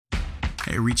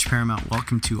Hey, Reach Paramount,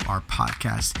 welcome to our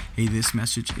podcast. Hey, this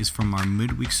message is from our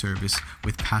midweek service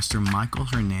with Pastor Michael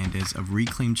Hernandez of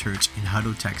Reclaim Church in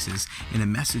Hutto, Texas, in a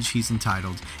message he's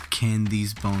entitled, Can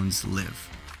These Bones Live?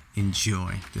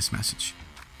 Enjoy this message.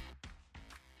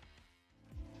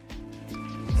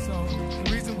 So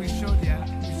the reason we showed all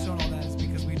that is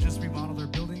because we just remodeled our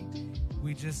building.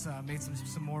 We just made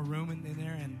some more room in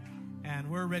there, and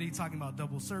we're already talking about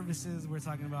double services. We're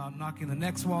talking about knocking the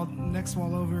next wall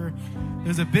over.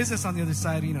 There's a business on the other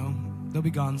side, they'll be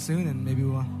gone soon, and maybe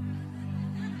we'll.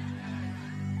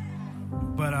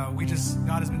 But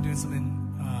God has been doing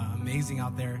something amazing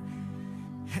out there.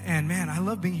 And man, I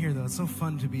love being here though. It's so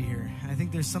fun to be here. I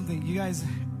think there's something, you guys,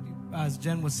 as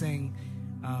Jen was saying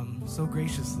so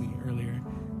graciously earlier,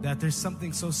 that there's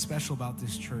something so special about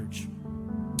this church.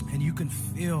 And you could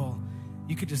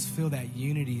just feel that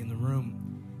unity in the room.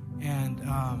 And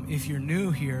if you're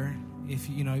new here, if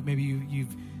maybe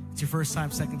it's your first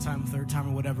time, second time, third time,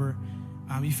 or whatever,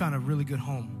 you found a really good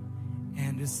home.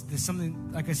 And there's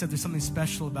something, like I said, there's something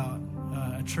special about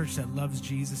a church that loves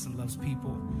Jesus and loves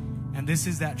people. And this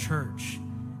is that church.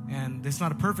 And it's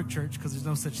not a perfect church because there's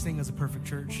no such thing as a perfect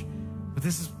church. But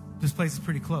this place is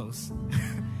pretty close.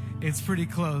 It's pretty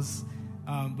close.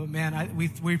 But man,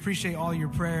 we appreciate all your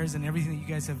prayers and everything that you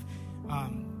guys have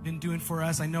been doing for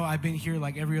us. I know I've been here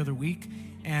like every other week,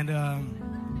 and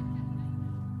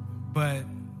but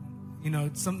I'm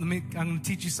going to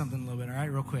teach you something a little bit. All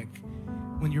right, real quick.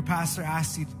 When your pastor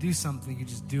asks you to do something, you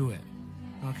just do it.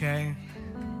 Okay.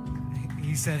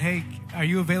 He said, "Hey, are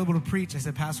you available to preach?" I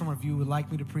said, "Pastor Omar, if you would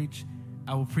like me to preach,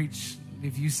 I will preach.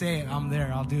 If you say it, I'm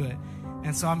there. I'll do it."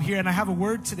 And so I'm here, and I have a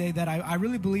word today that I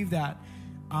really believe that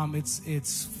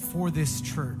it's for this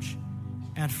church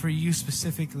and for you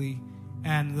specifically.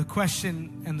 And the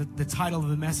question and the title of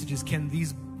the message is, Can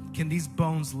these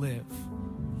bones live?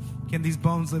 Can these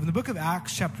bones live? In the book of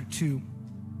Acts chapter 2,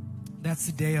 that's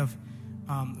the day of,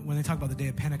 when they talk about the day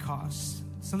of Pentecost.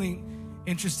 Something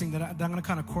interesting that I'm going to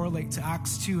kind of correlate to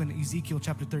Acts 2 and Ezekiel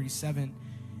chapter 37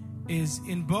 is,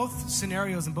 in both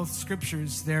scenarios, in both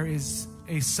scriptures, there is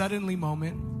a suddenly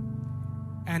moment.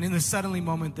 And in the suddenly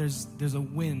moment, there's a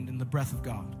wind and the breath of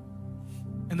God.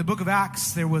 In the book of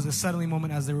Acts, there was a suddenly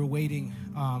moment as they were waiting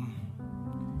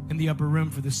in the upper room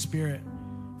for the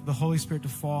Holy Spirit to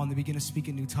fall, and they began to speak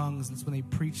in new tongues. And that's when they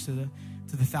preached to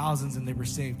the thousands, and they were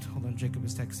saved. Hold on, Jacob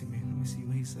is texting me. Let me see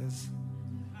what he says.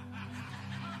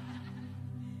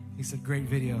 He said, "Great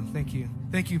video. Thank you.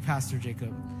 Thank you, Pastor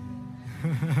Jacob."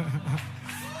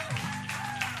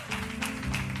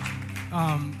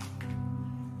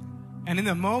 And in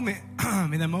the moment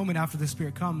after the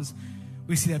Spirit comes,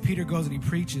 we see that Peter goes and he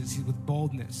preaches with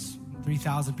boldness.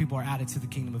 3,000 people are added to the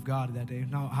kingdom of God that day.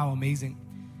 Now, how amazing.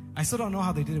 I still don't know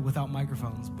how they did it without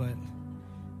microphones, but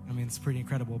it's pretty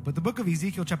incredible. But the book of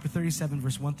Ezekiel chapter 37,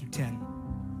 verse 1 through 10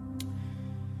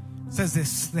 says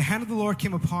this: "The hand of the Lord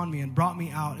came upon me and brought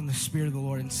me out in the spirit of the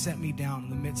Lord and set me down in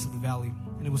the midst of the valley,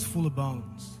 and it was full of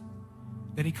bones.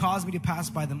 Then he caused me to pass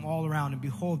by them all around, and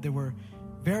behold, there were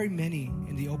very many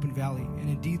in the open valley, and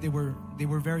indeed they were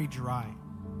very dry.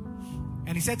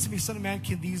 And he said to me, Son of man,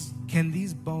 can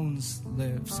these bones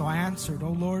live? So I answered, O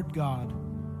Lord God,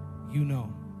 you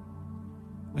know.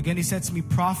 Again he said to me,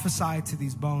 Prophesy to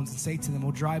these bones and say to them,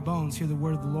 O dry bones, hear the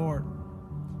word of the Lord.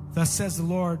 Thus says the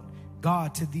Lord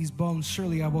God to these bones,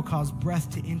 Surely I will cause breath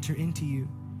to enter into you,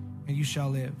 and you shall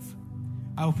live.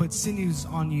 I will put sinews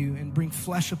on you and bring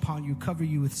flesh upon you, cover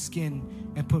you with skin,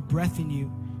 and put breath in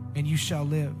you, and you shall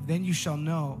live. Then you shall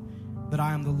know that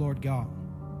I am the Lord God.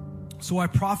 So I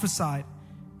prophesied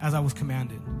as I was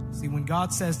commanded." See, when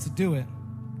God says to do it,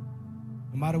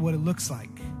 no matter what it looks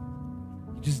like,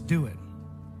 you just do it.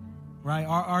 Right?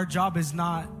 Our job is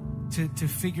not to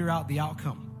figure out the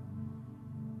outcome.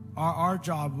 Our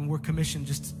job when we're commissioned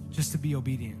just to be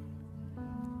obedient.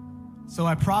 So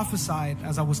I prophesied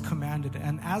as I was commanded,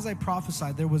 and as I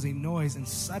prophesied, there was a noise, and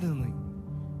suddenly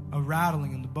a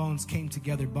rattling, and the bones came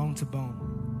together, bone to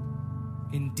bone.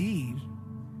 Indeed,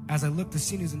 as I looked, the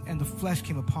sinews and the flesh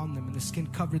came upon them, and the skin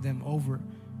covered them over,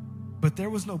 but there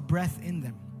was no breath in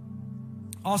them.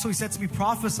 Also he said to me,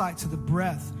 Prophesy to the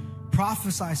breath,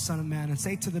 prophesy, Son of man, and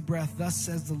say to the breath, Thus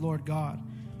says the Lord God,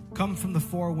 Come from the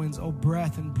four winds, O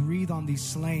breath, and breathe on these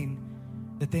slain,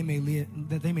 that they may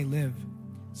live.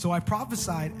 So I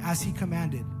prophesied as he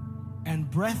commanded, and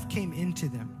breath came into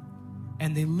them,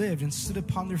 and they lived and stood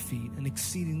upon their feet, an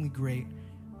exceedingly great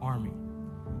army.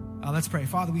 Let's pray.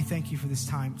 Father, we thank you for this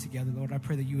time together, Lord. I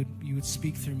pray that you would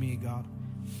speak through me, God.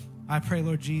 I pray,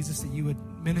 Lord Jesus, that you would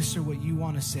minister what you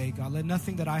want to say, God. Let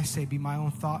nothing that I say be my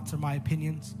own thoughts or my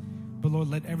opinions, but Lord,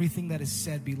 let everything that is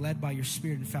said be led by your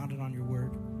Spirit and founded on your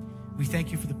word. We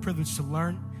thank you for the privilege to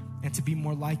learn and to be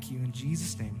more like you. In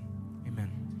Jesus' name,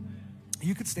 amen.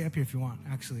 You could stay up here if you want,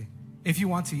 actually. If you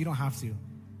want to, you don't have to.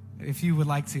 If you would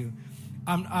like to.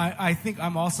 I think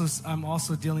I'm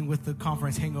also dealing with the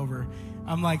conference hangover.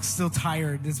 I'm like still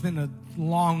tired. It's been a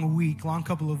long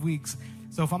couple of weeks.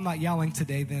 So if I'm not yelling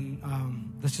today,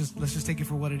 then let's just take it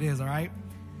for what it is, all right?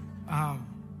 And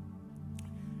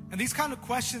these kind of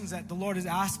questions that the Lord is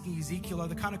asking Ezekiel are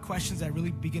the kind of questions that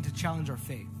really begin to challenge our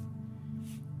faith.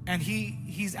 And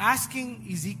he's asking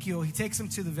Ezekiel, he takes him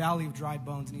to the valley of dry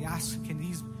bones, and he asks, can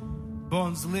these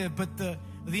bones live? But the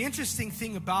interesting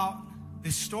thing about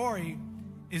this story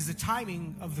is the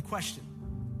timing of the question.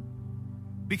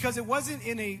 Because it wasn't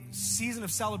in a season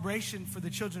of celebration for the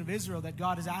children of Israel that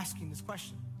God is asking this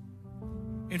question.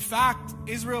 In fact,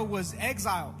 Israel was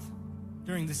exiled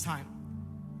during this time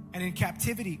and in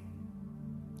captivity.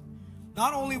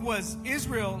 Not only was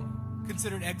Israel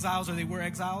considered exiles, or they were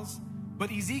exiles,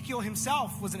 but Ezekiel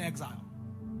himself was an exile.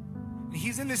 And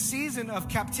he's in this season of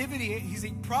captivity. He's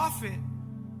a prophet,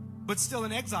 but still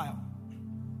in exile.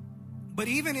 But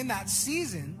even in that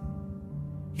season,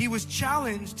 he was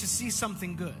challenged to see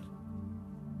something good.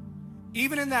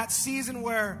 Even in that season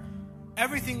where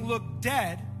everything looked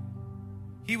dead,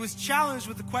 he was challenged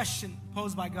with the question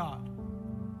posed by God.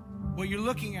 What you're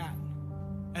looking at,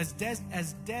 as dead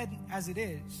as it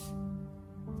is,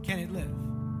 can it live?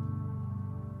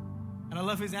 And I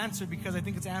love his answer, because I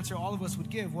think it's an answer all of us would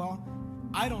give. Well,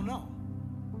 I don't know.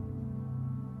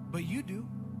 But you do.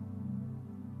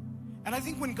 And I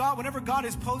think whenever God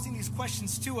is posing these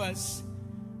questions to us,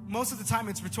 most of the time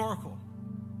it's rhetorical,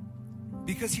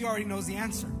 because he already knows the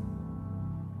answer.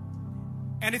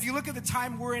 And if you look at the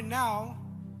time we're in now,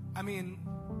 I mean,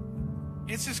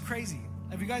 it's just crazy.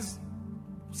 Have you guys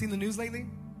seen the news lately?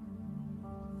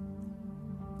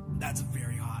 That's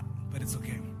very hot, but it's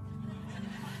okay.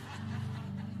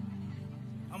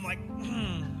 I'm like,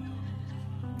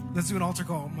 let's do an altar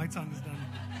call. My time is done.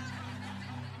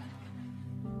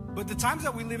 But the times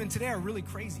that we live in today are really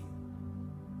crazy.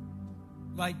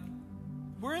 Like,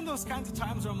 we're in those kinds of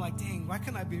times where I'm like, dang, why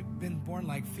couldn't I been born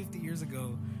like 50 years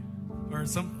ago? Or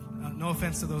no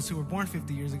offense to those who were born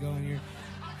 50 years ago, and you're,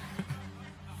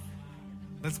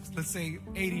 let's say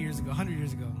 80 years ago, 100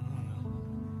 years ago. I don't know.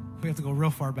 We have to go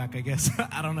real far back, I guess.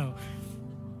 I don't know.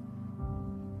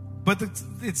 But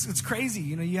it's crazy.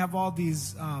 You know, you have all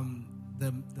these,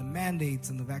 the mandates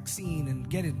and the vaccine and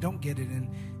get it, don't get it.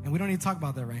 And we don't need to talk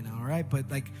about that right now, all right? But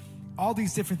like, all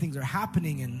these different things are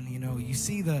happening, and you know, you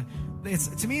see to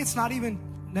me, it's not even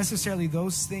necessarily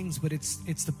those things, but it's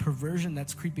the perversion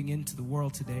that's creeping into the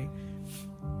world today.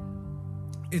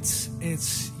 It's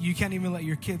you can't even let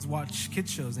your kids watch kids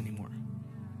shows anymore,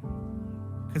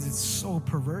 because it's so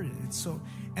perverted.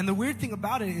 And the weird thing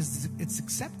about it is it's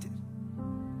accepted.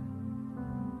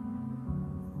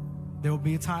 There will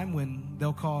be a time when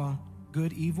they'll call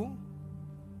good evil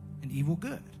and evil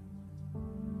good.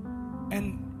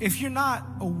 And if you're not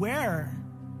aware,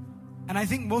 and I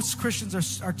think most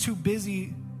Christians are too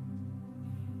busy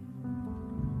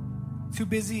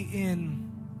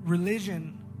in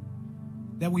religion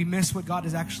that we miss what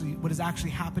is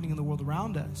actually happening in the world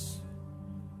around us.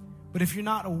 But if you're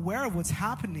not aware of what's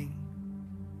happening,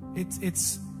 it's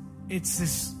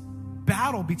this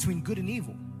battle between good and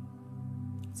evil.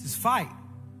 It's this fight.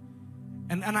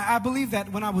 And I believe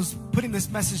that when I was putting this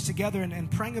message together and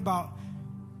praying about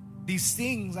these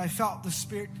things, I felt the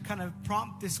Spirit kind of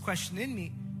prompt this question in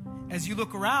me. As you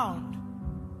look around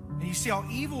and you see how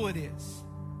evil it is,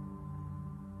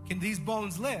 can these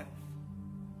bones live?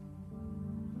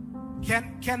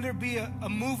 Can there be a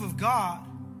move of God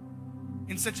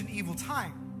in such an evil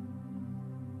time?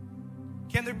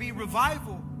 Can there be a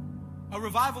revival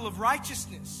of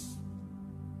righteousness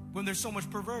when there's so much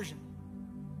perversion?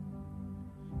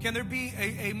 Can there be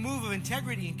a move of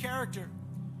integrity and character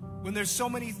when there's so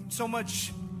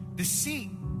much deceit?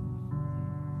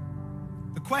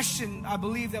 The question I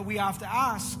believe that we have to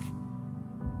ask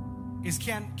is,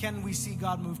 can we see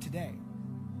God move today?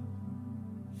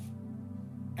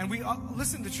 And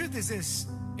listen, the truth is this,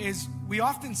 is we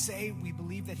often say we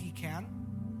believe that he can,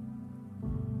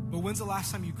 but when's the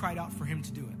last time you cried out for him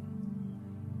to do it?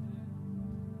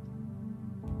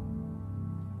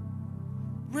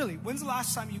 Really, when's the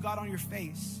last time you got on your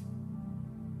face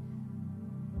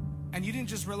and you didn't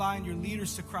just rely on your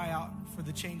leaders to cry out for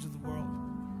the change of the world?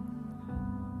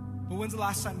 But when's the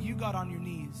last time you got on your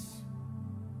knees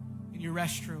in your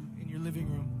restroom, in your living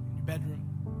room, in your bedroom,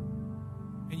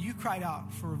 and you cried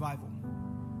out for revival?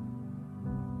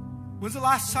 When's the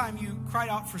last time you cried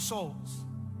out for souls?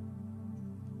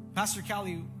 Pastor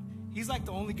Callie, He's like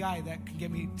the only guy that can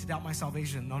get me to doubt my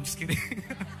salvation. No, I'm just kidding.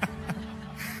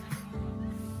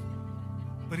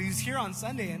 But he's here on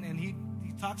Sunday, and he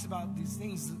talks about these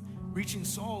things, reaching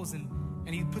souls, and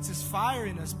he puts his fire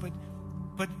in us. But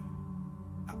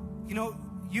you know,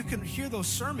 you can hear those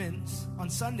sermons on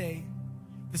Sunday.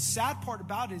 The sad part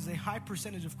about it is a high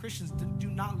percentage of Christians do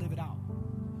not live it out.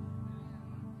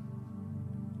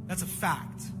 That's a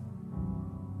fact.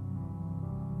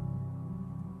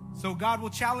 So God will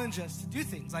challenge us to do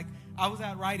things. Like, I was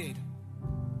at Rite Aid,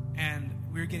 and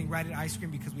we were getting Rite Aid ice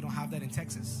cream because we don't have that in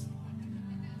Texas.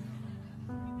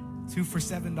 2 for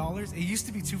 $7. It used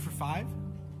to be 2 for $5,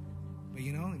 but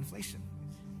you know, inflation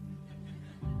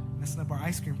messing up our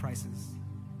ice cream prices.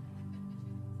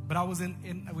 But I was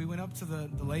we went up to the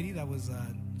lady that was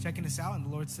checking us out, and the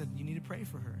Lord said, you need to pray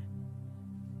for her.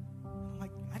 I'm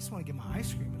like, I just want to get my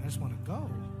ice cream, and I just want to go.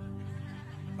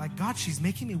 Like, God, she's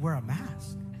making me wear a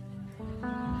mask.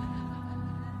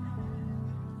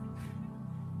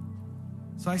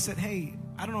 So I said, hey,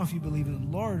 I don't know if you believe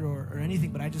in the Lord or anything,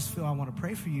 but I just feel I want to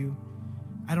pray for you.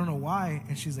 I don't know why.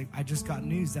 And she's like, I just got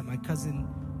news that my cousin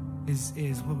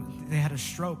they had a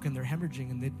stroke and they're hemorrhaging,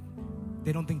 and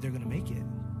they don't think they're going to make it.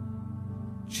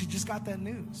 She just got that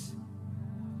news.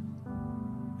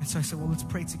 And so I said, well, let's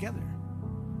pray together.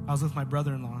 I was with my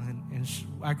brother-in-law, and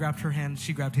I grabbed her hand,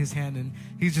 she grabbed his hand, and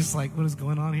he's just like, what is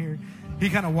going on here? He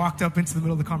kind of walked up into the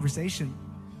middle of the conversation.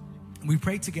 We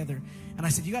prayed together, and I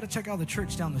said, you got to check out the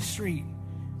church down the street.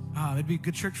 It'd be a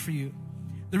good church for you.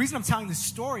 The reason I'm telling this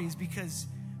story is because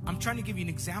I'm trying to give you an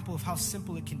example of how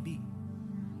simple it can be.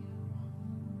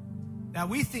 Now,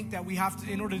 we think that we have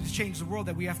to, in order to change the world,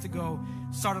 that we have to go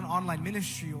start an online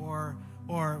ministry, or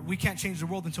we can't change the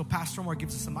world until Pastor Omar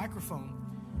gives us a microphone.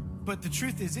 But the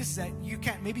truth is this, that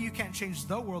maybe you can't change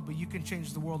the world, but you can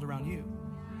change the world around you.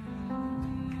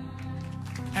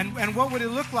 And what would it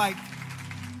look like?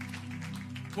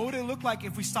 What would it look like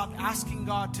if we stopped asking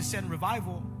God to send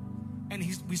revival, and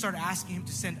we started asking Him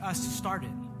to send us to start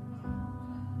it?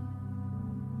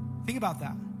 Think about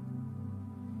that.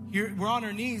 We're on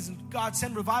our knees, and God,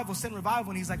 send revival,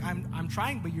 and He's like, I'm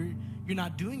trying, but you're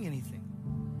not doing anything.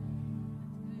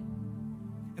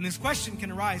 And this question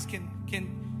can arise: Can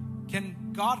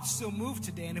God still move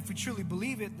today? And if we truly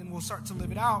believe it, then we'll start to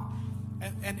live it out.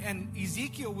 And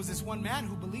Ezekiel was this one man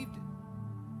who believed it.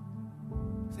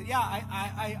 He said, yeah,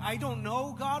 I don't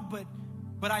know, God,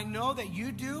 but I know that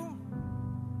you do.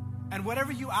 And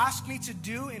whatever you ask me to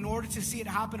do in order to see it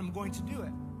happen, I'm going to do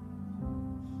it.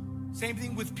 Same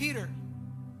thing with Peter.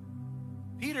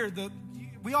 Peter,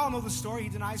 we all know the story. He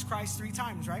denies Christ 3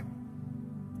 times, right?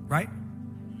 Right?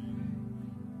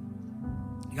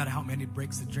 You got to help me. I need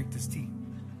breaks to drink this tea,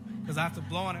 because I have to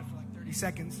blow on it for like 30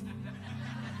 seconds.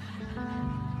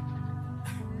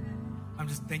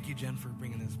 Thank you, Jen, for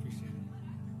bringing this. Appreciate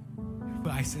it.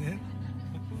 Put ice in it.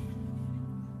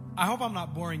 I hope I'm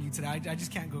not boring you today. I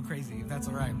just can't go crazy, if that's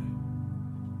all right.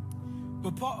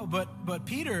 But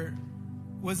Peter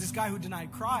was this guy who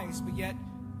denied Christ, but yet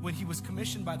when he was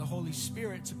commissioned by the Holy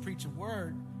Spirit to preach a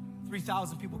word,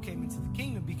 3,000 people came into the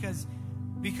kingdom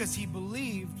because he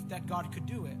believed that God could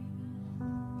do it.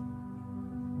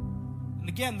 And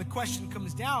again, the question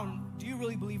comes down, do you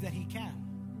really believe that He can?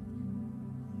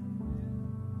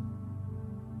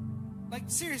 Like,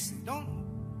 seriously, don't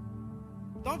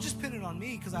just pin it on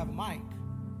me because I have a mic.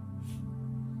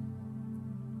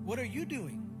 What are you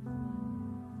doing?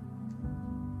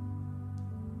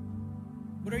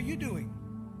 What are you doing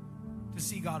to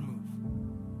see God move?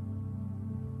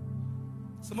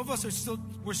 Some of us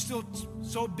we're still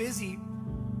so busy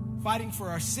fighting for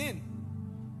our sin,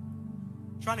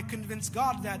 trying to convince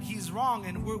God that He's wrong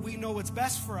and we know what's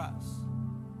best for us.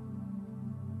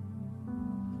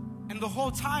 And the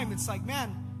whole time it's like,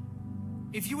 man,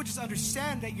 if you would just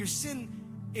understand that your sin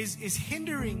is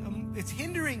hindering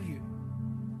you.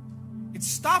 It's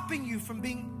stopping you from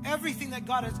being everything that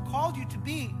God has called you to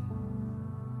be.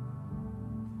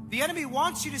 The enemy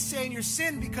wants you to stay in your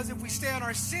sin, because if we stay on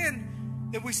our sin,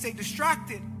 then we stay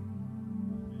distracted.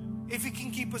 If He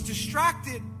can keep us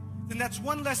distracted, then that's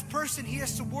one less person He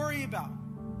has to worry about.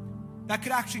 That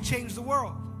could actually change the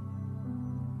world.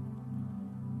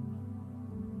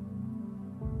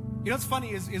 You know what's funny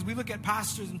is we look at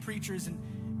pastors and preachers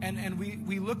and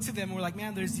we look to them and we're like,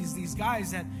 man, there's these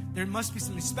guys that there must be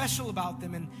something special about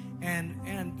them,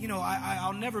 and you know,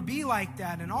 I'll never be like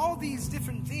that, and all these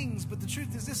different things. But the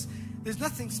truth is this: there's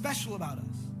nothing special about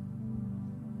us.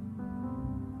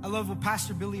 I love what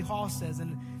Pastor Billy Hall says,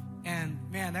 and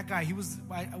man, that guy,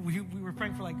 we were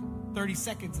praying for like 30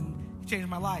 seconds and he changed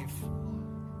my life.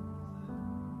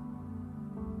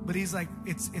 But he's like,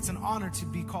 it's an honor to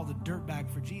be called a dirtbag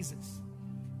for Jesus.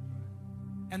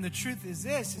 And the truth is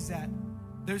this, is that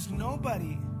there's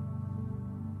nobody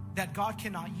that God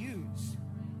cannot use.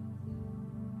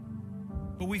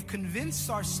 But we've convinced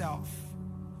ourselves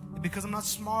that because I'm not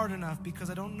smart enough, because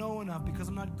I don't know enough, because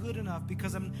I'm not good enough,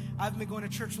 because I've been going to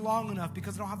church long enough,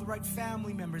 because I don't have the right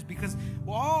family members, because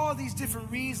all these different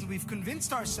reasons, we've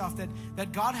convinced ourselves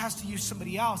that God has to use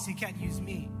somebody else. He can't use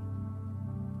me.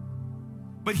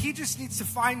 But he just needs to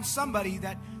find somebody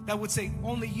that would say,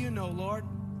 only you know, Lord.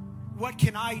 What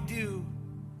can I do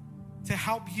to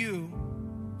help you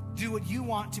do what you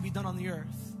want to be done on the earth?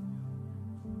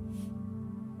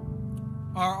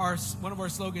 One of our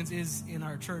slogans is in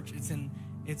our church, it's in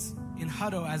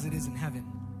Hutto as it is in heaven.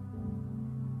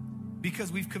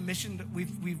 Because we've commissioned,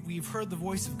 we've heard the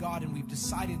voice of God, and we've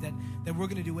decided that we're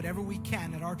going to do whatever we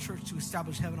can at our church to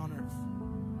establish heaven on earth.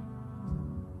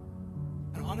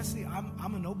 And honestly,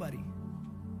 I'm a nobody.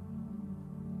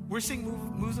 We're seeing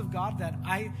moves of God that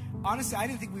I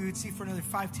didn't think we would see for another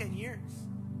 5-10 years.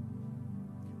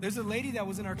 There's a lady that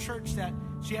was in our church that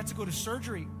she had to go to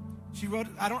surgery. She wrote,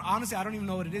 I don't even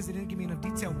know what it is. They didn't give me enough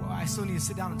detail. Well, I still need to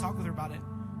sit down and talk with her about it.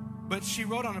 But she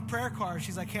wrote on a prayer card,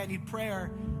 she's like, hey, I need prayer.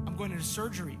 I'm going into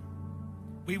surgery.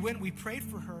 We went, we prayed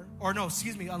for her.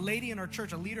 A lady in our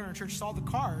church, a leader in our church saw the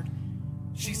card.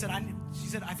 She said,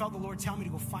 I felt the Lord tell me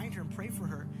to go find her and pray for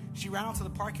her. She ran out to the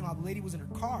parking lot. The lady was in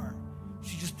her car.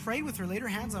 She just prayed with her, laid her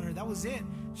hands on her. That was it.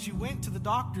 She went to the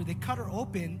doctor. They cut her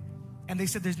open, and they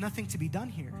said, there's nothing to be done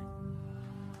here.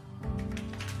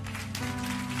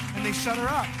 And they shut her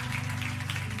up.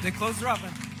 They closed her up.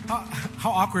 And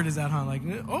how awkward is that, huh? Like,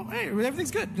 oh, hey,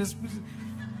 everything's good.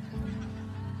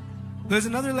 There's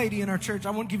another lady in our church.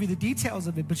 I won't give you the details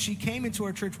of it, but she came into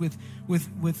our church with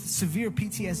severe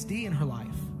PTSD in her life.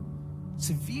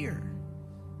 Severe.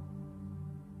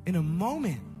 In a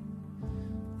moment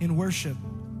in worship,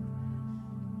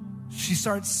 she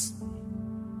starts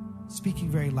speaking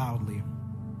very loudly.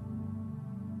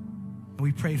 And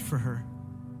we prayed for her.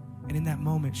 And in that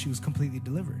moment, she was completely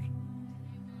delivered.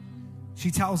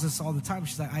 She tells us all the time,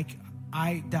 she's like,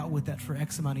 I dealt with that for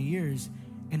X amount of years,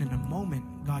 and in a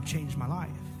moment, God changed my life.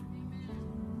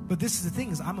 But this is the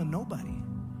thing, is I'm a nobody.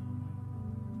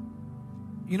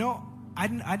 You know, I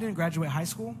didn't graduate high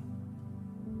school.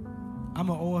 I'm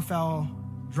an OFL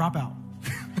dropout.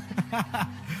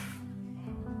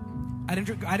 I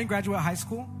didn't graduate high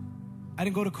school. I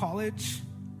didn't go to college.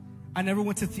 I never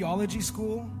went to theology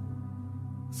school.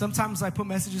 Sometimes I put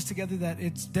messages together that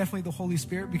it's definitely the Holy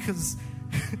Spirit, because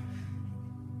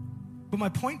but my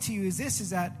point to you is this, is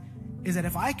that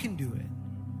if I can do it,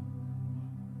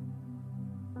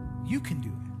 you can do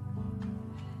it.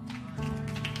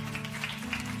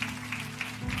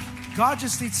 God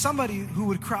just needs somebody who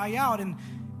would cry out. And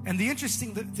the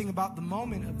interesting thing about the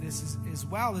moment of this is, as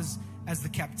well as the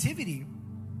captivity,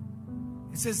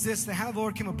 it says this, the hand of the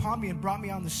Lord came upon me and brought me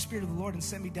out in the Spirit of the Lord and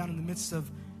set me down in the midst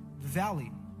of the valley.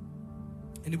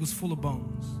 And it was full of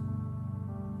bones.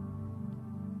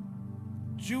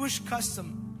 Jewish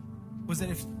custom was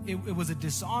that if it was a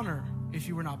dishonor if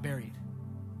you were not buried.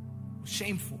 It was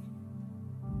shameful.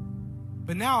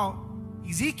 But now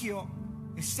Ezekiel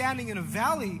is standing in a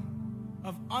valley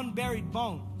of unburied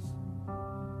bones.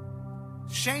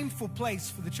 Shameful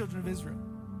place for the children of Israel.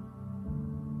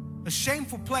 A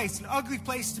shameful place, an ugly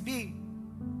place to be.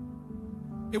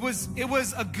 It was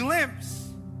a glimpse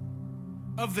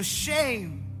of the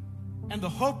shame and the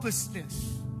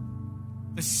hopelessness,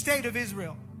 the state of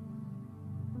Israel.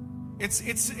 It's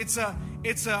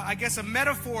I guess a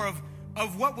metaphor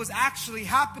of what was actually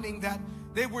happening, that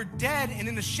they were dead and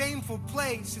in a shameful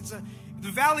place.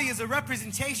 The valley is a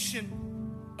representation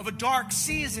of a dark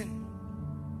season,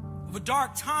 of a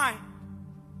dark time,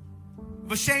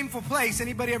 of a shameful place.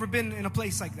 Anybody ever been in a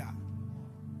place like that?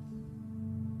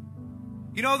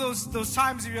 You know those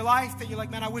times of your life that you're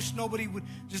like, man, I wish nobody would,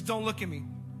 just don't look at me.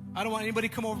 I don't want anybody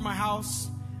to come over my house.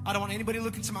 I don't want anybody to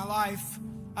look into my life.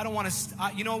 I don't want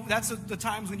to, that's the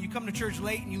times when you come to church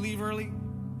late and you leave early.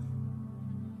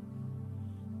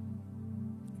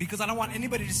 Because I don't want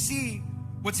anybody to see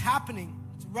what's happening.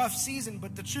 It's a rough season,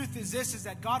 but the truth is this, is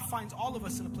that God finds all of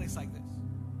us in a place like this.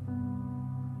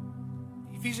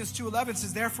 Ephesians 2:11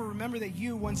 says, therefore remember that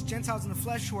you, once Gentiles in the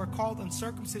flesh, who are called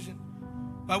uncircumcision,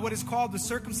 by what is called the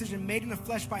circumcision made in the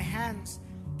flesh by hands,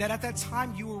 that at that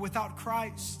time you were without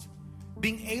Christ,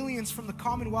 being aliens from the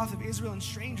commonwealth of Israel and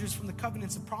strangers from the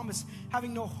covenants of promise,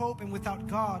 having no hope and without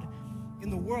God in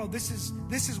the world. This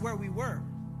is where we were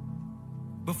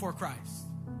before Christ.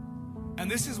 And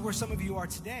this is where some of you are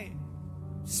today,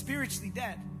 spiritually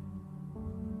dead.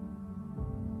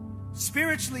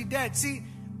 Spiritually dead. See,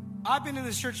 I've been in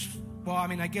this church, well,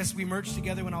 I guess we merged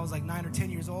together when I was like 9 or 10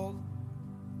 years old.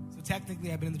 So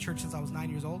technically, I've been in the church since I was 9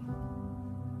 years old.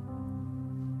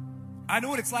 I know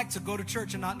what it's like to go to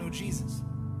church and not know Jesus.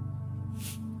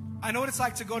 I know what it's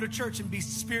like to go to church and be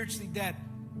spiritually dead.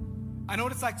 I know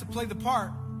what it's like to play the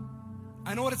part.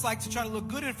 I know what it's like to try to look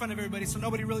good in front of everybody so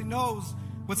nobody really knows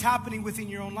what's happening within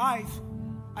your own life.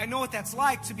 I know what that's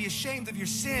like to be ashamed of your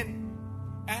sin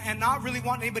and not really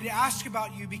want anybody to ask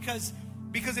about you because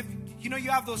if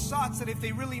you have those thoughts that if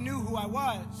they really knew who I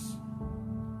was,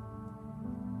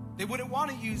 they wouldn't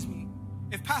want to use me.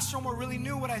 If Pastor Omar really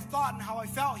knew what I thought and how I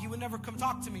felt, he would never come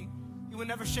talk to me. He would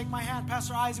never shake my hand.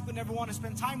 Pastor Isaac would never want to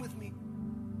spend time with me.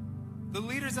 The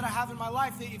leaders that I have in my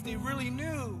life, if they really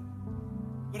knew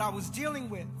what I was dealing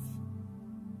with,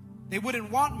 they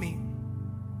wouldn't want me.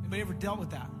 Anybody ever dealt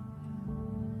with that?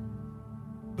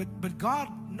 But God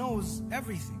knows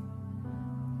everything.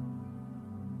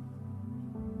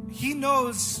 He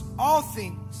knows all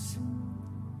things.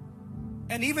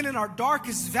 And even in our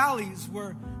darkest valleys,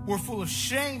 we're full of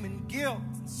shame and guilt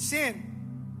and sin.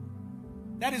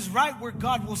 That is right where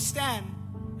God will stand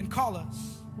and call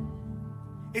us.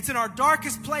 It's in our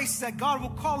darkest place that God will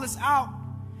call us out.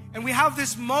 And we have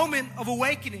this moment of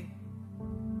awakening.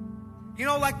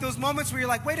 Like those moments where you're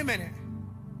like, wait a minute.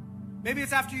 Maybe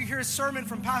it's after you hear a sermon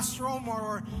from Pastor Omar,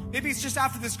 or maybe it's just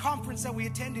after this conference that we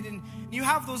attended, and you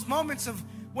have those moments of,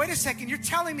 wait a second, you're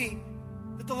telling me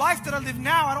that the life that I live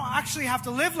now, I don't actually have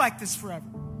to live like this forever.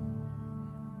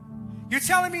 You're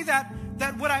telling me that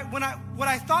what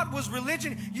I thought was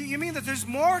religion, you mean that there's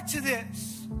more to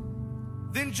this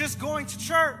than just going to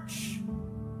church.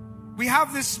 We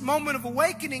have this moment of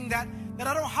awakening that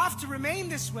I don't have to remain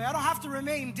this way. I don't have to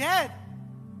remain dead.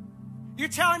 You're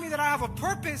telling me that I have a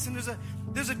purpose and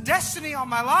there's a destiny on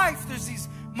my life. There's these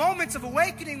moments of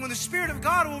awakening when the Spirit of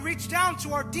God will reach down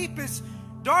to our deepest,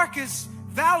 darkest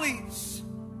valleys.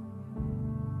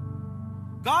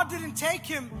 God didn't take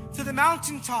him to the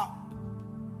mountaintop.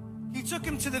 He took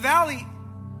him to the valley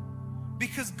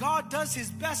because God does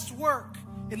his best work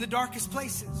in the darkest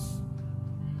places.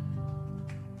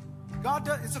 God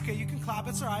does. It's okay. You can clap.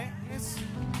 It's all right.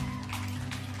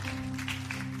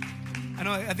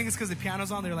 I think it's because the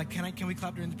piano's on. They're like, can we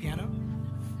clap during the piano?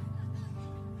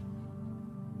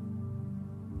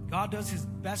 God does his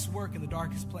best work in the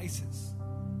darkest places.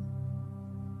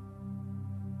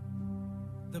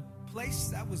 The place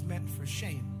that was meant for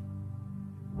shame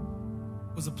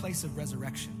was a place of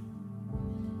resurrection.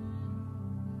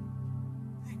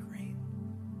 Isn't that great?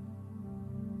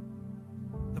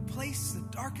 The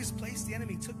darkest place the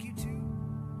enemy took you to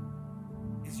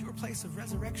is your place of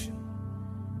resurrection.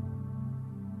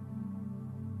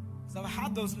 So I've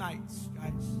had those nights,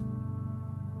 guys.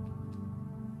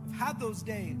 I've had those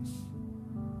days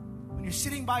when you're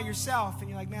sitting by yourself and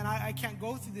you're like, man, I can't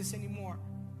go through this anymore.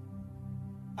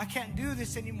 I can't do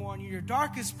this anymore. And you're your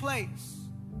darkest place.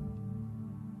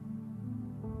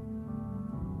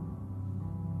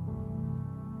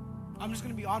 I'm just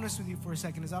going to be honest with you for a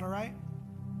second. Is that all right?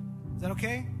 Is that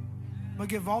okay? I'm going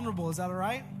to get vulnerable. Is that all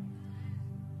right?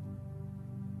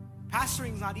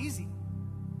 Pastoring is not easy.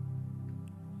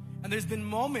 And there's been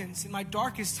moments in my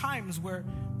darkest times where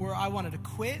I wanted to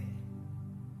quit.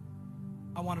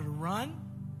 I wanted to run.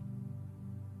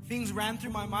 Things ran through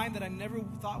my mind that I never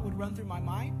thought would run through my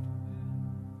mind.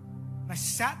 And I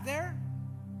sat there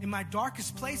in my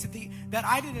darkest place that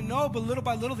I didn't know, but little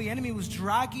by little the enemy was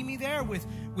dragging me there with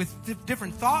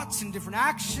different thoughts and different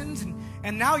actions.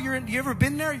 And now you ever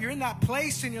been there? You're in that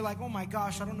place and you're like, oh my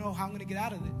gosh, I don't know how I'm going to get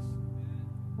out of this.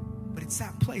 But it's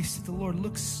that place that the Lord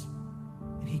looks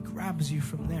and he grabs you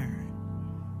from there.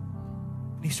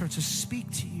 And he starts to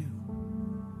speak to you.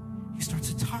 He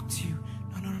starts to talk to you.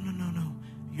 No.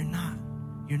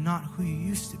 You're not who you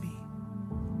used to be.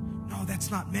 No,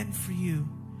 that's not meant for you.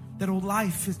 That old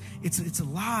life, it's a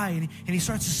lie. And he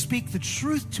starts to speak the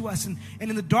truth to us. And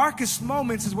in the darkest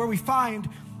moments is where we find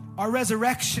our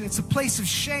resurrection. It's a place of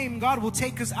shame. God will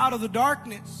take us out of the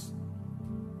darkness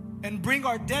and bring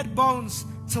our dead bones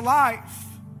to life.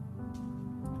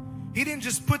 He didn't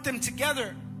just put them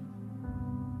together.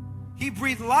 He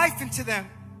breathed life into them.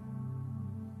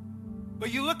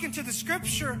 But you look into the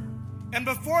scripture, and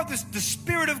before this, the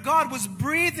Spirit of God was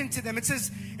breathed into them. It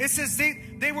says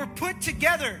they were put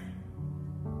together.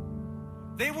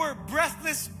 They were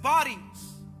breathless bodies.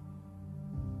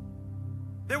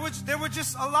 There were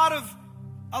just a lot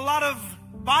of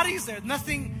bodies there.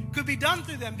 Nothing could be done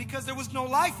through them because there was no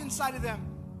life inside of them.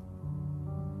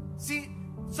 See,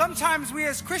 sometimes we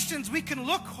as Christians, we can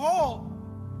look whole,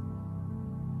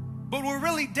 but we're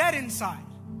really dead inside.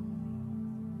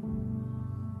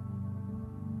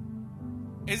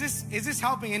 Is this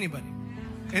helping anybody?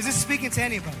 Is this speaking to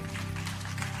anybody?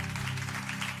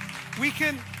 We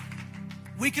can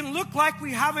look like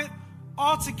we have it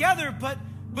all together, but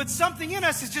something in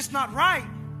us is just not right.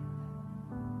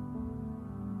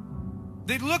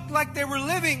 They looked like they were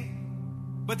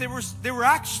living, but they were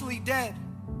actually dead.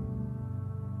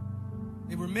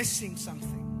 They were missing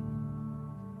something.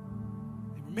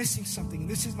 They were missing something. And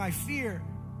this is my fear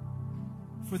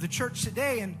for the church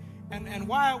today. And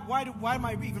why am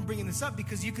I even bringing this up?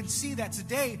 Because you can see that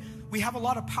today we have a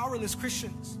lot of powerless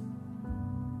Christians.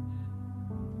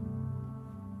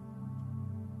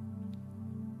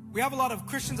 We have a lot of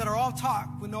Christians that are all talk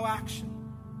with no action.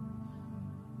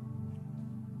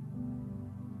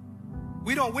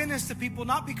 We don't witness to people,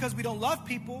 not because we don't love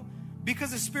people,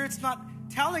 because the Spirit's not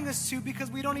telling us to,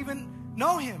 because we don't even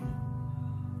know Him.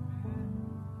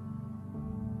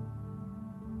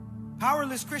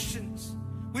 Powerless Christians.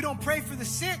 We don't pray for the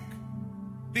sick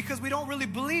because we don't really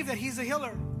believe that He's a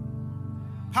healer.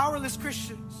 Powerless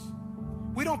Christians.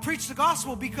 We don't preach the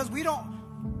gospel because we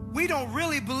don't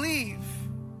really believe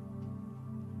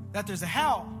that there's a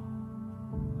hell.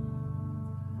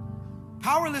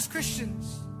 Powerless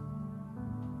Christians.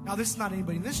 Now, this is not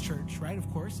anybody in this church, right? Of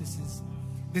course,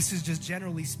 this is just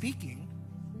generally speaking.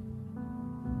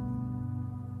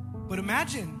 But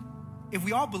imagine if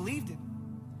we all believed it.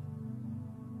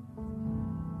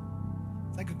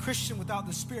 It's like a Christian without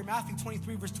the Spirit. Matthew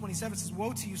 23 verse 27 says,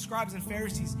 "Woe to you, scribes and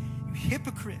Pharisees, you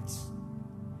hypocrites!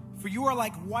 For you are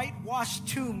like whitewashed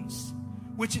tombs,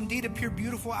 which indeed appear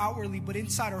beautiful outwardly, but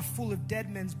inside are full of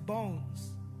dead men's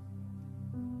bones."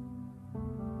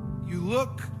 You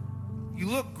look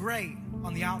great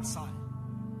on the outside,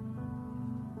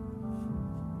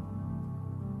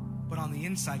 but on the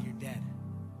inside you're dead.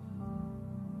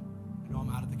 I know I'm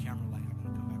out of the camera light. I'm going to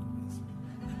come back with this.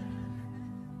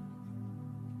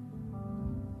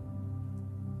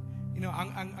 You know,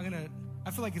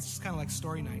 I feel like it's just kind of like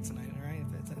story night tonight, all right?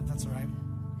 If that's all right.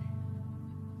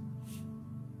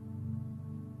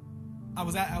 I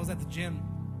was at the gym,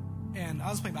 and I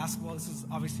was playing basketball. This is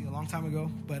obviously a long time ago,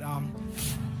 but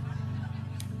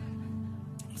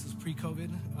this is pre-COVID.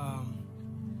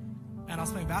 And I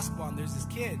was playing basketball, and there's this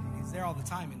kid. He's there all the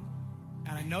time,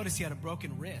 and I noticed he had a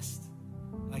broken wrist.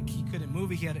 Like, he couldn't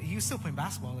move it. He was still playing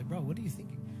basketball. Like, bro, what are you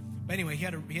thinking? But anyway, he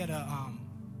had a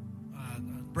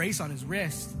brace on his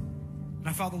wrist, and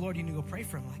I felt the Lord, you need to go pray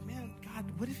for him. I'm like, man, God,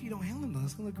 what if you don't heal him though?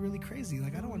 It's gonna look really crazy.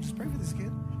 Like, I don't want to just pray for this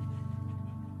kid.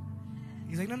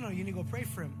 He's like, no, you need to go pray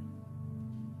for him.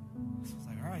 So I was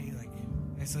like, all right.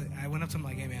 And so I went up to him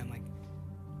like, hey man, like,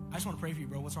 I just want to pray for you,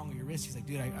 bro. What's wrong with your wrist? He's like,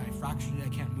 dude, I fractured it. I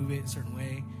can't move it a certain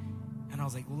way. And I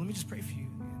was like, well, let me just pray for you,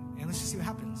 and let's just see what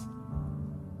happens.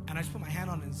 And I just put my hand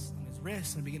on his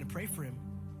wrist and I began to pray for him.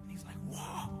 And he's like,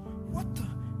 whoa, what the?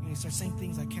 And he starts saying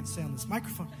things I can't say on this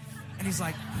microphone. And he's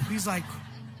like, whoa.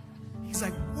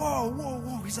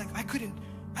 He's like, I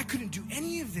couldn't do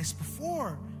any of this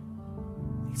before.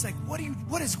 He's like,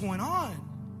 what is going on?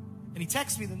 And he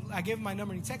texts me. Then I gave him my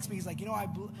number, and he texts me. He's like, you know,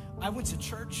 I went to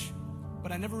church,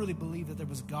 but I never really believed that there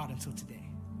was a God until today.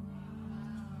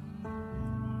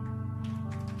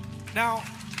 Now,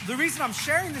 the reason I'm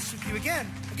sharing this with you again,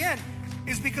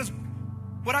 is because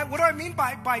what do I mean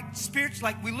by spiritual?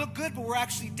 Like, we look good, but we're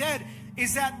actually dead.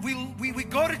 Is that we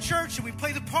go to church and we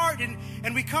play the part,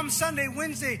 and we come Sunday,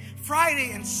 Wednesday, Friday,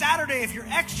 and Saturday if you're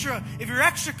extra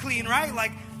clean, right?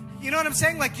 Like, you know what I'm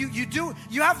saying? Like,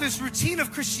 you have this routine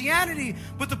of Christianity,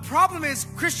 but the problem is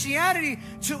Christianity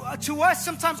to us,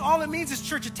 sometimes all it means is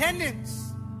church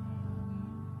attendance.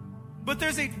 But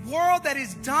there's a world that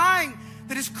is dying,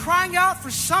 that is crying out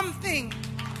for something,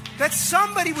 that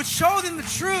somebody would show them the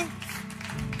truth.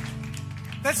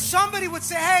 That somebody would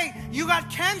say, hey, you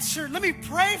got cancer, let me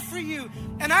pray for you,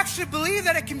 and actually believe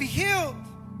that it can be healed.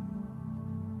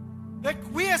 That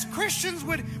we as Christians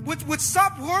would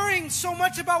stop worrying so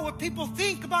much about what people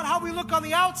think, about how we look on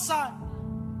the outside,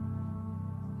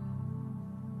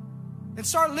 and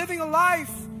start living a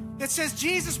life that says,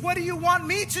 Jesus, what do you want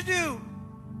me to do?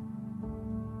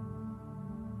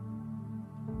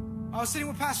 I was sitting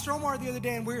with Pastor Omar the other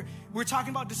day, and we were talking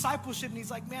about discipleship, and he's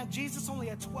like, man, Jesus only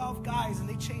had 12 guys, and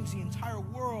they changed the entire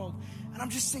world. And I'm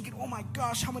just thinking, oh my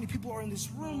gosh, how many people are in this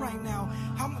room right now?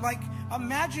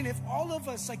 Imagine if all of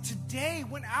us, like, today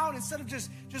went out, instead of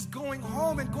just going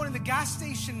home and going to the gas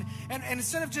station, and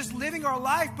instead of just living our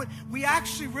life, but we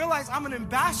actually realize I'm an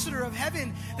ambassador of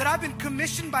heaven, that I've been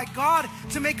commissioned by God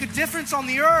to make a difference on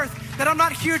the earth, that I'm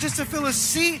not here just to fill a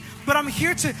seat, but I'm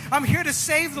here to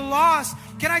save the lost.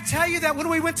 Can I tell you that when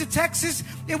we went to Texas,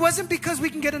 it wasn't because we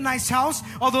can get a nice house,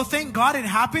 although thank God it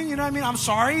happened, you know what I mean? I'm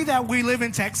sorry that we live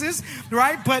in Texas,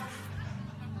 right? But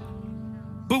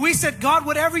But we said, God,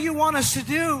 whatever you want us to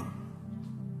do,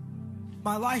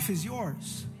 my life is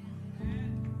yours.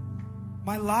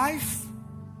 My life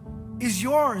is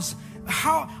yours.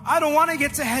 I don't want to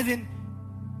get to heaven.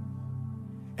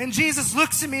 And Jesus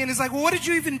looks at me and is like, well, what did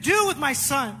you even do with my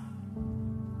son?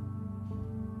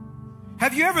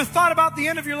 Have you ever thought about the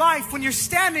end of your life when you're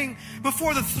standing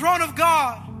before the throne of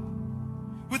God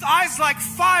with eyes like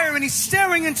fire and He's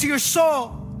staring into your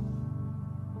soul?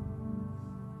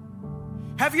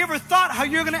 Have you ever thought how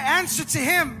you're going to answer to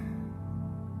Him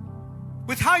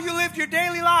with how you lived your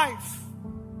daily life?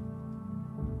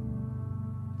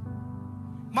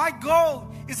 My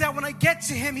goal is that when I get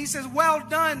to Him, He says, well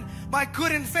done, my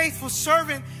good and faithful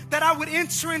servant, that I would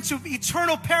enter into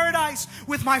eternal paradise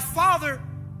with my Father.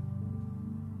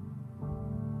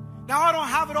 Now, I don't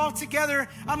have it all together.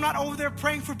 I'm not over there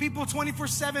praying for people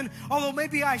 24/7, although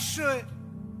maybe I should.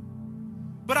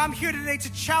 But I'm here today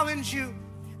to challenge you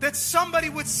that somebody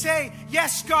would say,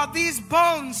 yes, God, these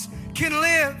bones can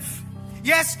live.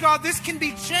 Yes, God, this can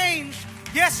be changed.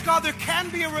 Yes, God, there can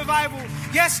be a revival.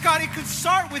 Yes, God, it could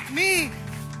start with me.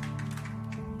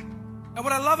 And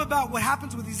what I love about what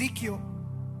happens with Ezekiel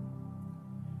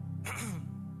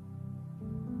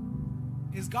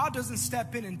is God doesn't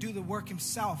step in and do the work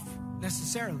Himself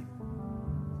necessarily.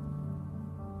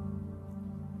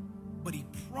 But He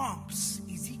prompts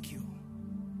Ezekiel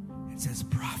and says,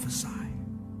 prophesy.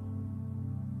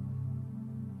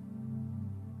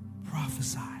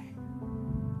 Prophesy.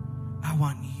 I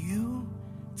want you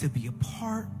to be a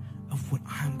part of what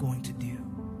I'm going to do.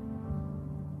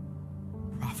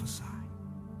 Prophesy.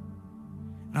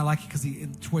 And I like it because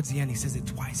towards the end he says it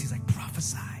twice. He's like,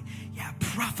 prophesy. Yeah,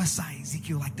 prophesy,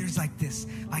 Ezekiel. Like there's like this,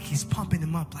 like He's pumping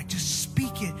him up. Like just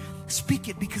speak it. Speak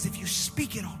it, because if you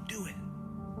speak it, I'll do it.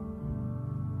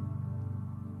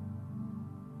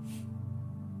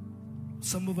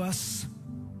 Some of us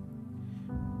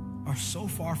are so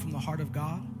far from the heart of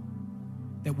God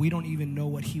that we don't even know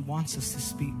what He wants us to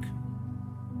speak.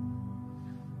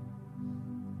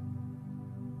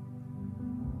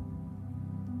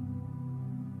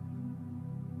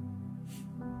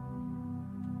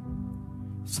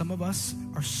 Some of us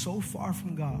are so far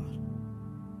from God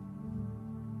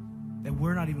that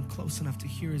we're not even close enough to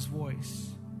hear His voice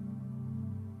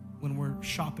when we're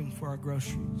shopping for our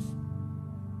groceries.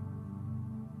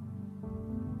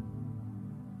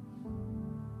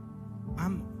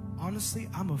 Honestly,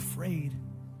 I'm afraid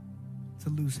to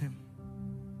lose Him.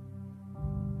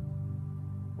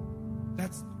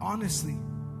 That's honestly,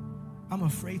 I'm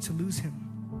afraid to lose Him.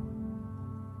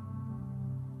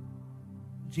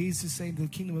 Jesus is saying the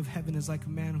kingdom of heaven is like a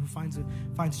man who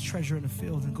finds treasure in a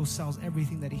field and goes sells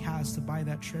everything that he has to buy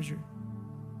that treasure.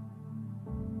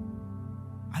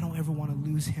 I don't ever want to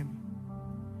lose Him.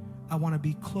 I want to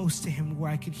be close to Him where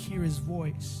I can hear His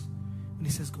voice. And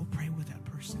He says, go pray with that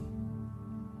person.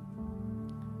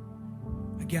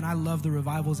 Again, I love the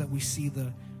revivals that we see.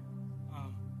 I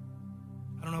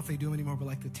don't know if they do them anymore, but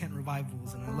like the tent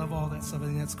revivals. And I love all that stuff. I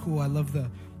think that's cool. I love the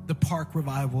park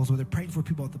revivals where they're praying for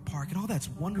people at the park. And all that's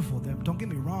wonderful. Don't get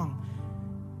me wrong.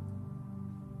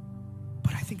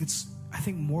 But I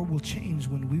think more will change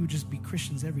when we would just be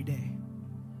Christians every day.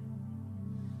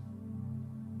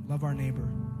 Love our neighbor.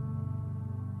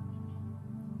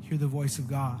 Hear the voice of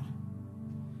God.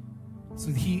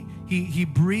 So he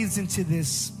breathes into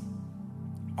this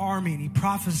army and He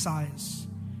prophesies.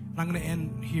 And I'm going to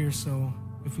end here, so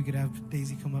if we could have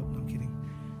Daisy come up. No, I'm kidding.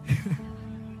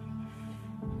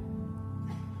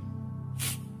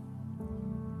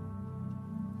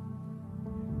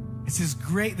 It's this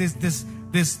great,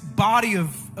 this body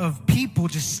of people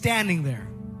just standing there,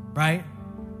 right?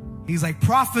 He's like,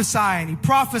 prophesy, and he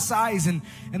prophesies, and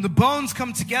the bones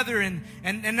come together, and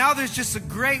now there's just a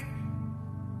great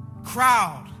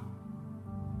crowd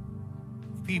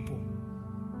of people.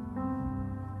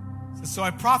 So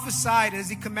I prophesied as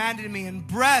He commanded me, and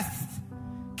breath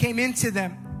came into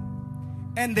them,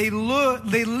 and they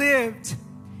lived,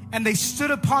 and they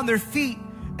stood upon their feet,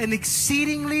 an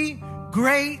exceedingly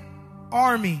great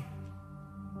army.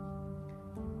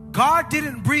 God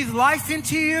didn't breathe life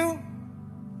into you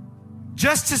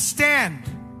just to stand.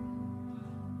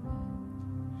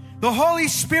 The Holy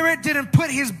Spirit didn't put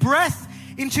His breath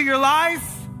into your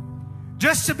life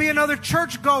just to be another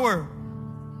churchgoer.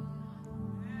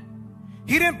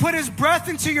 He didn't put His breath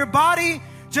into your body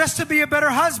just to be a better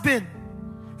husband,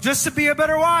 just to be a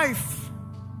better wife.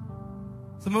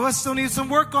 Some of us still need some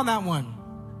work on that one.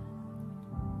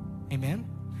 Amen.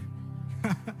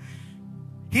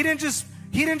 He didn't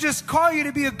just call you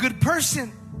to be a good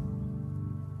person.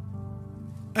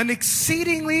 An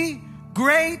exceedingly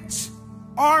great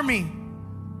army.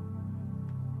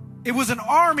 It was an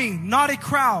army, not a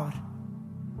crowd.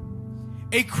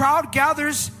 A crowd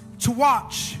gathers to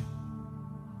watch.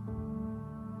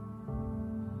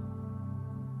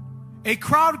 A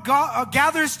crowd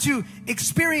gathers to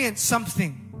experience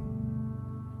something.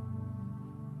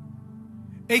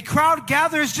 A crowd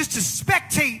gathers just to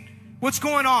spectate what's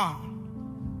going on.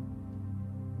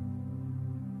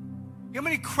 You know how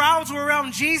many crowds were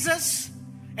around Jesus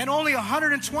and only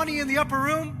 120 in the upper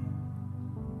room?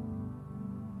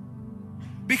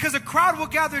 Because a crowd will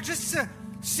gather just to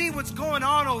see what's going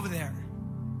on over there.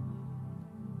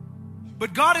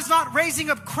 But God is not raising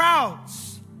up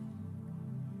crowds.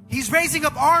 He's raising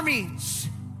up armies.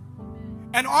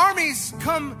 And armies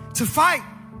come to fight.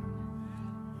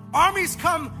 Armies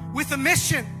come with a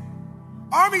mission.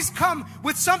 Armies come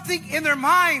with something in their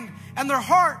mind and their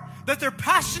heart that they're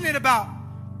passionate about.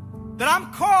 That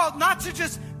I'm called not to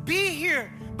just be here,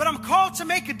 but I'm called to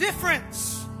make a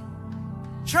difference.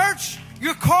 Church,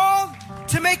 you're called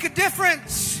to make a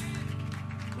difference.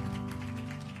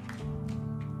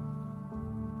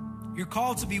 You're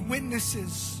called to be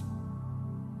witnesses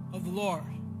of the Lord.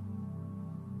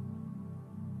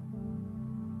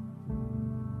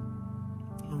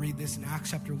 I'm going to read this in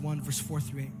Acts chapter 1, verse 4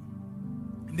 through 8.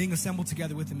 And being assembled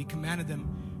together with him, he commanded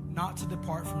them not to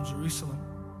depart from Jerusalem,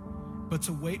 but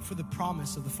to wait for the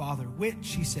promise of the Father,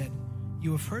 which, he said,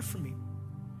 you have heard from me.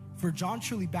 For John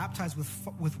truly baptized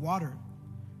with water,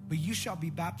 but you shall be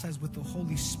baptized with the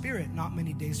Holy Spirit not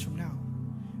many days from now.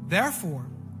 Therefore,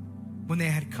 when they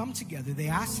had come together, they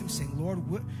asked him, saying, Lord,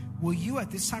 will you at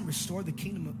this time restore the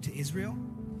kingdom to Israel?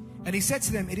 And he said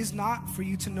to them, it is not for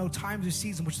you to know times or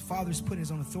seasons which the Father has put in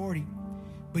his own authority,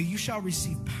 but you shall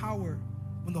receive power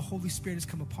when the Holy Spirit has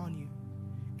come upon you.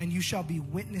 And you shall be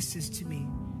witnesses to me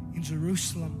in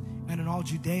Jerusalem and in all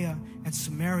Judea and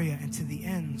Samaria and to the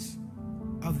ends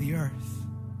of the earth.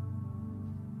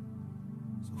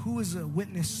 So who is a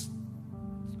witness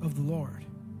of the Lord?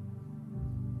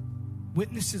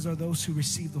 Witnesses are those who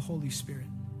receive the Holy Spirit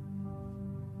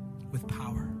with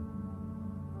power.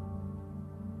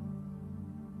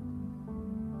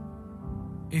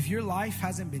 If your life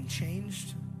hasn't been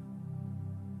changed,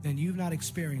 then you've not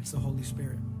experienced the Holy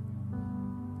Spirit.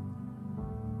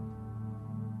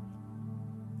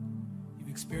 You've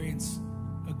experienced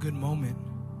a good moment,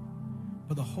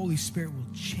 but the Holy Spirit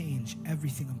will change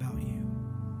everything about you.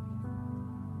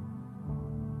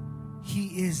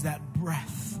 He is that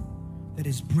breath that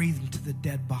is breathed into the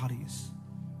dead bodies.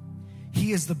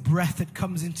 He is the breath that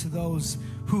comes into those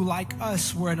who, like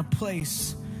us, were in a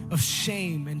place of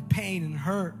shame and pain and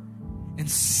hurt and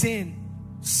sin,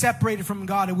 separated from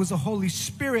God. It was the Holy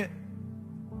Spirit.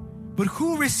 But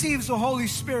who receives the Holy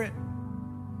Spirit?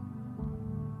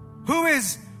 Who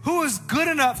is good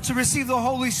enough to receive the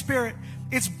Holy Spirit?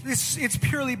 It's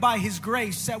purely by His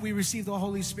grace that we receive the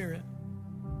Holy Spirit.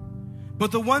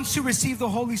 But the ones who receive the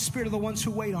Holy Spirit are the ones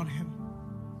who wait on Him.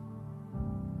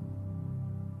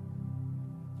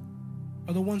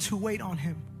 Are the ones who wait on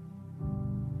Him.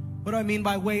 What do I mean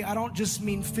by wait? I don't just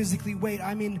mean physically wait.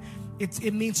 I mean,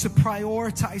 it means to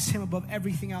prioritize Him above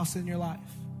everything else in your life.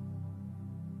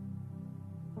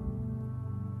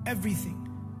 Everything.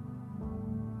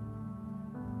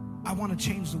 I want to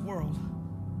change the world.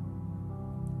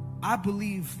 I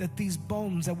believe that these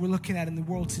bones that we're looking at in the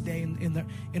world today,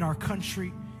 in our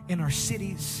country, in our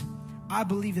cities, I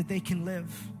believe that they can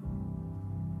live.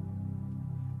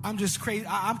 I'm just crazy.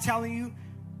 I'm telling you,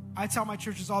 I tell my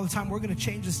churches all the time, we're going to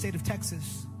change the state of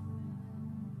Texas.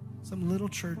 Some little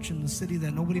church in the city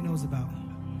that nobody knows about.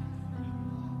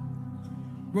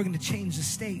 We're going to change the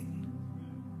state.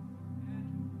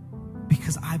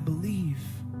 Because I believe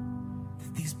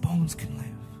that these bones can live.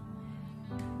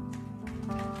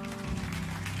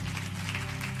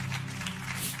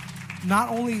 Not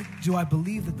only do I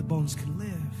believe that the bones can live,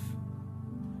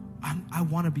 I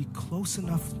want to be close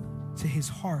enough to His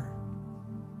heart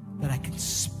that I can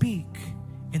speak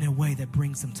in a way that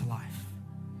brings them to life.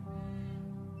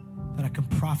 That I can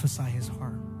prophesy His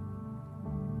heart.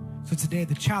 So today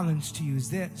the challenge to you is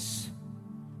this.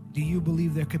 Do you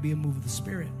believe there could be a move of the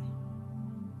Spirit?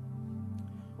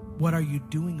 What are you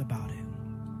doing about it?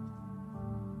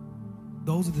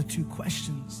 Those are the two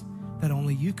questions that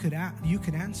only you can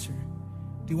answer.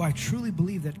 Do I truly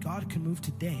believe that God can move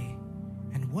today?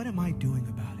 And what am I doing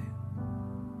about it?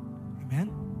 Amen?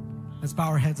 Let's bow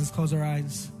our heads. Let's close our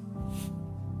eyes.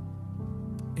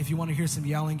 If you want to hear some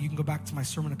yelling, you can go back to my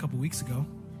sermon a couple weeks ago.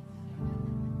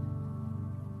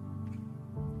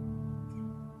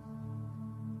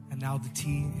 And now the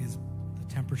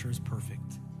temperature is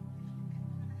perfect.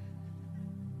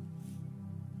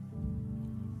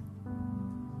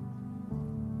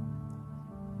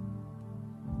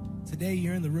 today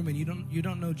you're in the room and you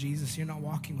don't know Jesus, you're not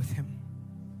walking with him,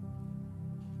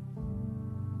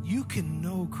 you can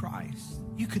know Christ.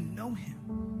 You can know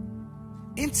him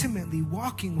intimately,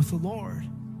 walking with the Lord.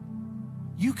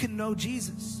 You can know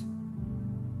Jesus.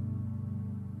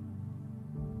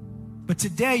 But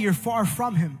today you're far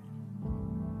from him.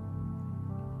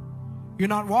 You're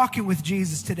not walking with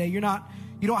Jesus today. You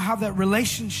don't have that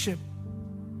relationship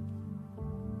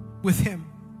with him.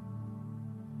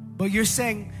 But you're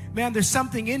saying, man, there's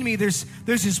something in me. There's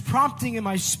this prompting in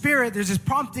my spirit. There's this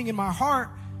prompting in my heart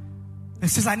that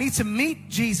says, I need to meet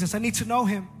Jesus. I need to know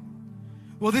him.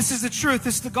 Well, this is the truth.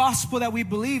 This is the gospel that we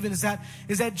believe in, is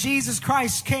that Jesus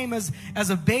Christ came as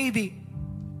a baby.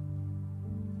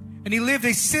 And he lived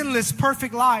a sinless,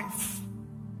 perfect life.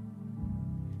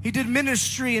 He did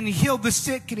ministry and he healed the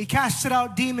sick and he casted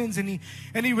out demons and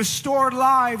he restored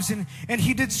lives and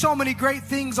he did so many great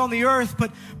things on the earth,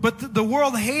 but the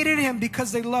world hated him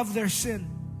because they loved their sin.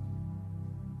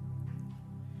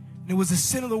 And it was the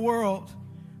sin of the world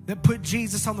that put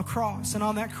Jesus on the cross. And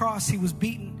on that cross he was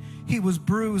beaten, he was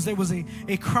bruised, there was a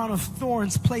crown of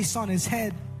thorns placed on his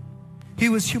head. He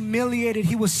was humiliated,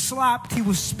 he was slapped, he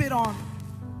was spit on.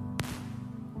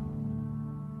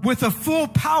 With the full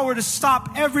power to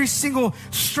stop every single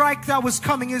strike that was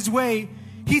coming his way,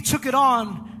 he took it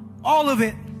on, all of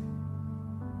it,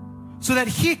 so that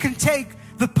he can take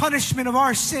the punishment of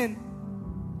our sin.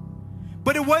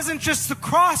 But it wasn't just the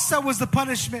cross that was the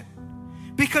punishment,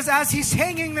 because as he's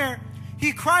hanging there,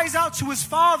 he cries out to his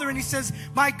Father and he says,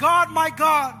 my God,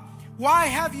 why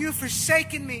have you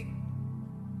forsaken me?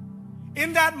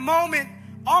 In that moment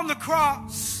on the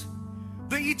cross,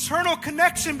 the eternal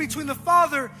connection between the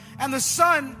Father and the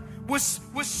Son was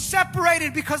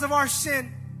separated because of our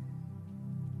sin.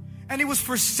 And he was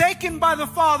forsaken by the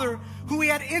Father, who he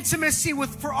had intimacy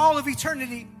with for all of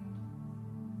eternity.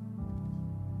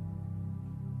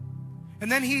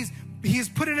 And then he's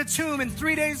put in a tomb, and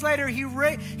 3 days later he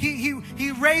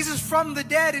raises from the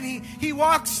dead, and he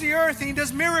walks the earth and he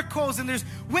does miracles, and there's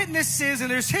witnesses and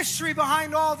there's history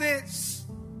behind all this.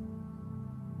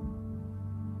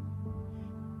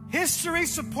 History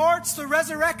supports the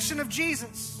resurrection of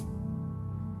Jesus.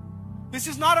 This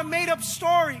is not a made-up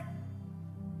story.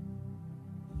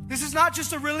 This is not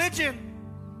just a religion.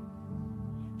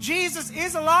 Jesus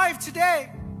is alive today.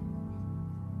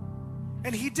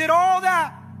 And he did all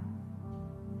that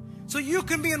so you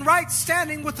can be in right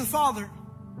standing with the Father,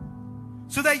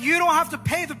 so that you don't have to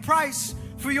pay the price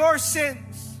for your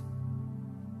sins.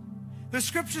 The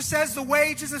scripture says the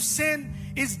wages of sin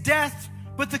is death,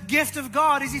 but the gift of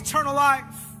God is eternal life.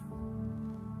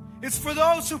 It's for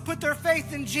those who put their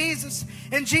faith in Jesus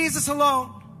and Jesus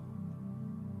alone.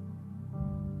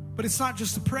 But it's not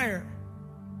just a prayer.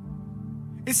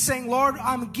 It's saying, Lord,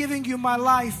 I'm giving you my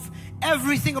life,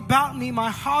 everything about me, my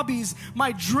hobbies,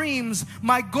 my dreams,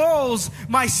 my goals,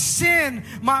 my sin,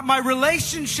 my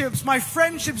relationships, my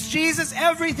friendships. Jesus,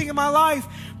 everything in my life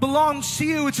belongs to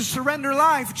you. It's a surrender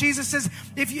life. Jesus says,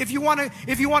 if you want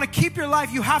to keep your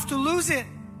life, you have to lose it.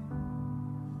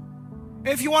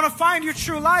 If you want to find your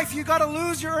true life, you got to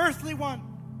lose your earthly one.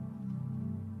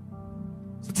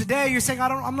 So today you're saying,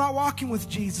 I'm not walking with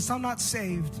Jesus. I'm not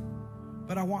saved,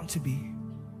 but I want to be.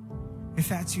 If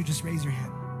that's you, just raise your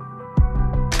hand.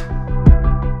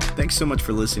 Thanks so much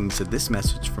for listening to this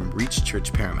message from Reach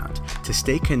Church Paramount. To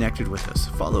stay connected with us,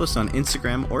 follow us on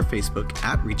Instagram or Facebook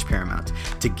at Reach Paramount.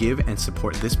 To give and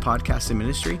support this podcast and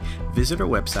ministry, visit our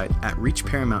website at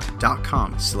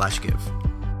reachparamount.com/give.